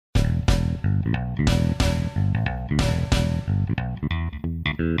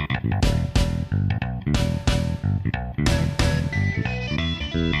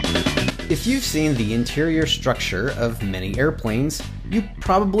If you've seen the interior structure of many airplanes, you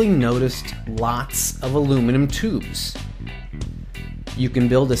probably noticed lots of aluminum tubes. You can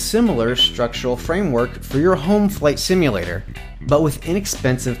build a similar structural framework for your home flight simulator, but with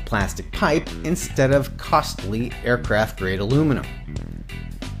inexpensive plastic pipe instead of costly aircraft-grade aluminum.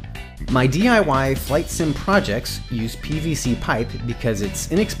 My DIY flight sim projects use PVC pipe because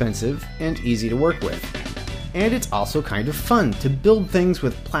it's inexpensive and easy to work with. And it's also kind of fun to build things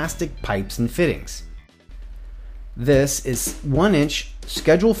with plastic pipes and fittings. This is 1-inch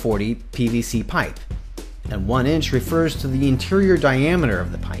Schedule 40 PVC pipe, and 1 inch refers to the interior diameter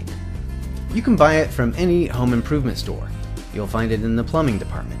of the pipe. You can buy it from any home improvement store. You'll find it in the plumbing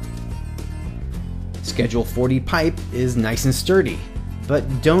department. Schedule 40 pipe is nice and sturdy, but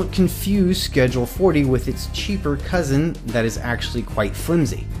don't confuse Schedule 40 with its cheaper cousin that is actually quite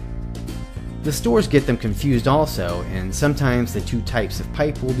flimsy. The stores get them confused also, and sometimes the two types of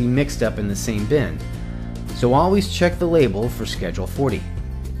pipe will be mixed up in the same bin, so always check the label for Schedule 40.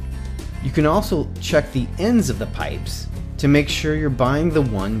 You can also check the ends of the pipes to make sure you're buying the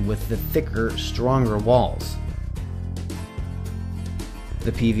one with the thicker, stronger walls.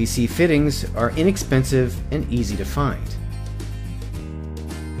 The PVC fittings are inexpensive and easy to find.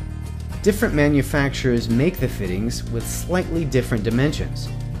 Different manufacturers make the fittings with slightly different dimensions.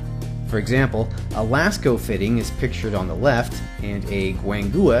 For example, a Lasco fitting is pictured on the left and a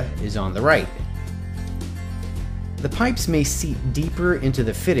Guangua is on the right. The pipes may seep deeper into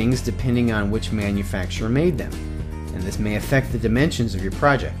the fittings depending on which manufacturer made them, and this may affect the dimensions of your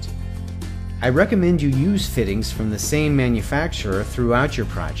project. I recommend you use fittings from the same manufacturer throughout your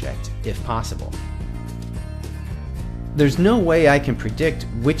project, if possible. There's no way I can predict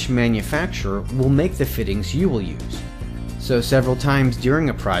which manufacturer will make the fittings you will use. So several times during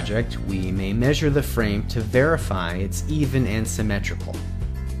a project, we may measure the frame to verify it's even and symmetrical.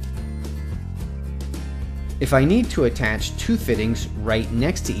 If I need to attach two fittings right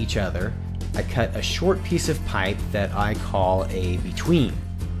next to each other, I cut a short piece of pipe that I call a between.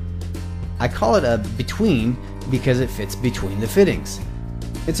 I call it a between because it fits between the fittings.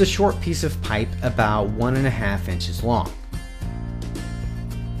 It's a short piece of pipe about 1.5 inches long.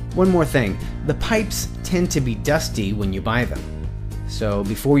 One more thing, the pipes tend to be dusty when you buy them. So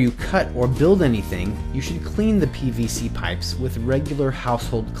before you cut or build anything, you should clean the PVC pipes with regular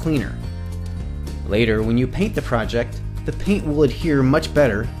household cleaner. Later, when you paint the project, the paint will adhere much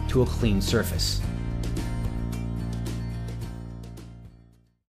better to a clean surface.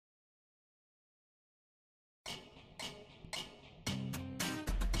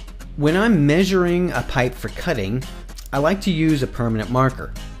 When I'm measuring a pipe for cutting, I like to use a permanent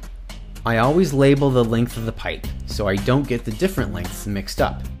marker. I always label the length of the pipe so I don't get the different lengths mixed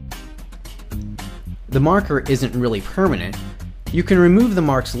up. The marker isn't really permanent. You can remove the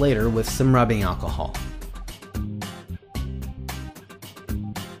marks later with some rubbing alcohol.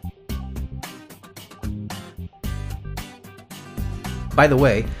 By the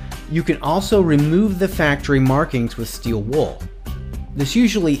way, you can also remove the factory markings with steel wool. This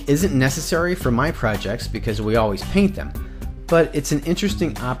usually isn't necessary for my projects because we always paint them, but it's an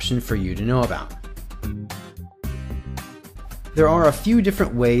interesting option for you to know about. There are a few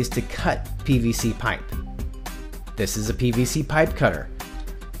different ways to cut PVC pipe. This is a PVC pipe cutter.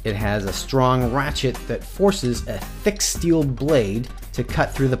 It has a strong ratchet that forces a thick steel blade to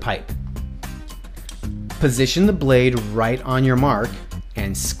cut through the pipe. Position the blade right on your mark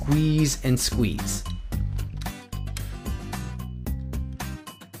and squeeze and squeeze.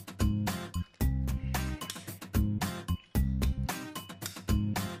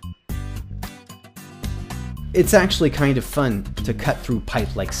 It's actually kind of fun to cut through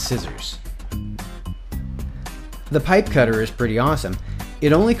pipe like scissors. The pipe cutter is pretty awesome.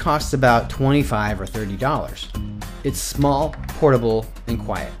 It only costs about $25 or $30. It's small, portable, and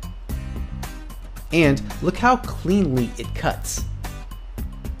quiet. And look how cleanly it cuts.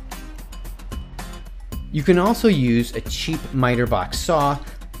 You can also use a cheap miter box saw,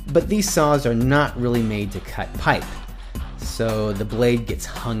 but these saws are not really made to cut pipe, so the blade gets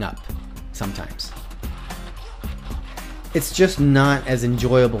hung up sometimes. It's just not as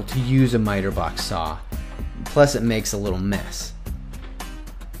enjoyable to use a miter box saw, plus it makes a little mess.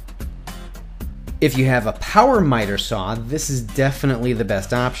 If you have a power miter saw, this is definitely the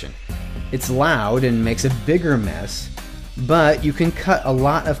best option. It's loud and makes a bigger mess, but you can cut a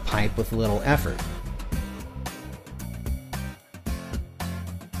lot of pipe with little effort.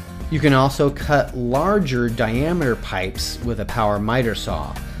 You can also cut larger diameter pipes with a power miter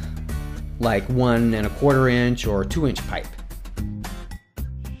saw, like 1 1/4 inch or 2 inch pipe.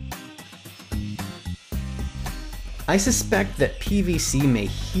 I suspect that PVC may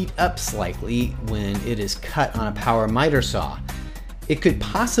heat up slightly when it is cut on a power miter saw. It could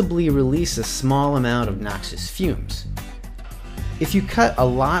possibly release a small amount of noxious fumes. If you cut a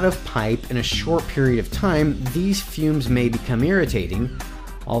lot of pipe in a short period of time, these fumes may become irritating,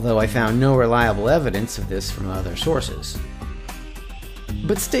 although I found no reliable evidence of this from other sources.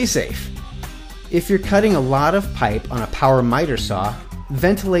 But stay safe. If you're cutting a lot of pipe on a power miter saw,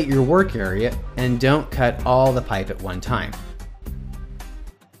 ventilate your work area and don't cut all the pipe at one time.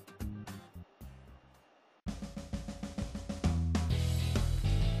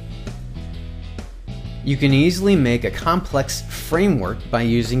 You can easily make a complex framework by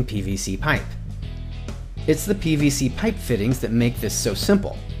using PVC pipe. It's the PVC pipe fittings that make this so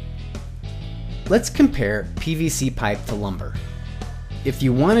simple. Let's compare PVC pipe to lumber. If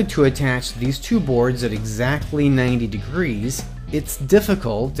you wanted to attach these two boards at exactly 90 degrees, it's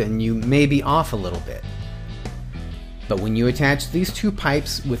difficult and you may be off a little bit. But when you attach these two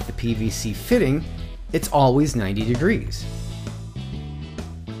pipes with the PVC fitting, it's always 90 degrees.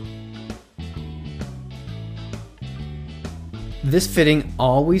 This fitting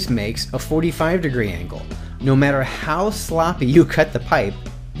always makes a 45-degree angle. No matter how sloppy you cut the pipe,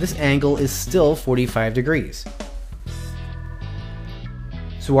 this angle is still 45 degrees.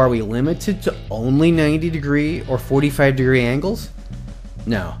 So are we limited to only 90-degree or 45-degree angles?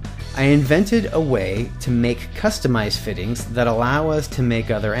 No. I invented a way to make customized fittings that allow us to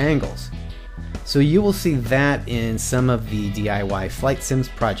make other angles. So you will see that in some of the DIY flight sims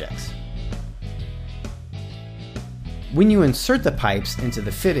projects. When you insert the pipes into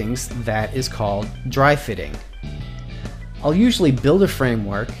the fittings, that is called dry fitting. I'll usually build a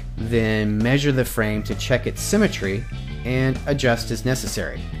framework, then measure the frame to check its symmetry, and adjust as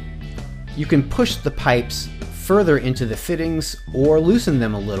necessary. You can push the pipes further into the fittings or loosen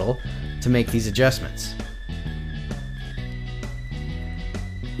them a little to make these adjustments.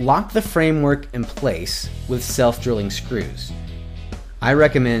 Lock the framework in place with self-drilling screws. I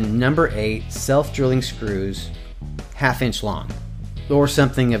recommend number 8 self-drilling screws, 1/2 inch long, or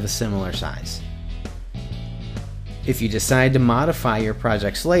something of a similar size. If you decide to modify your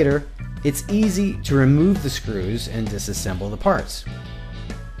projects later, it's easy to remove the screws and disassemble the parts.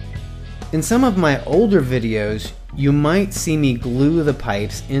 In some of my older videos, you might see me glue the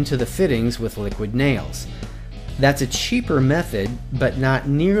pipes into the fittings with liquid nails. That's a cheaper method, but not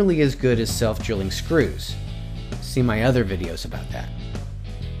nearly as good as self-drilling screws. See my other videos about that.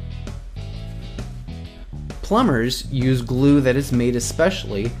 Plumbers use glue that is made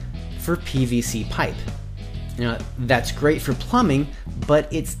especially for PVC pipe. Now, that's great for plumbing, but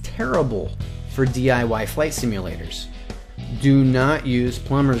it's terrible for DIY flight simulators. Do not use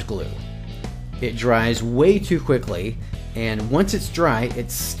plumber's glue. It dries way too quickly, and once it's dry,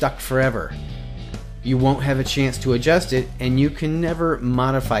 it's stuck forever. You won't have a chance to adjust it, and you can never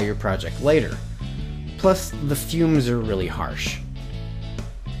modify your project later. Plus, the fumes are really harsh.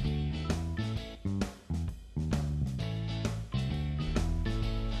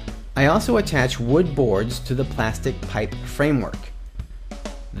 I also attach wood boards to the plastic pipe framework.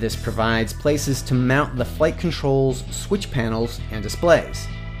 This provides places to mount the flight controls, switch panels, and displays.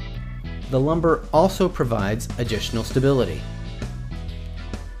 The lumber also provides additional stability.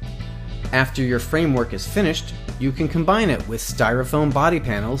 After your framework is finished, you can combine it with styrofoam body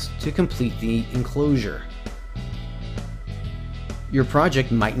panels to complete the enclosure. Your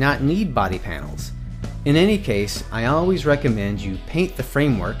project might not need body panels. In any case, I always recommend you paint the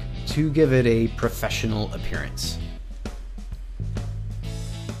framework to give it a professional appearance.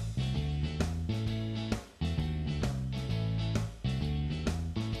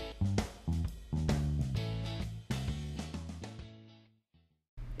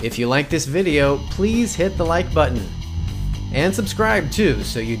 If you like this video, please hit the like button. And subscribe too,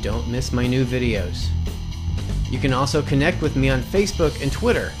 so you don't miss my new videos. You can also connect with me on Facebook and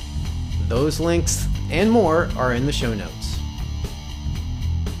Twitter. Those links and more are in the show notes.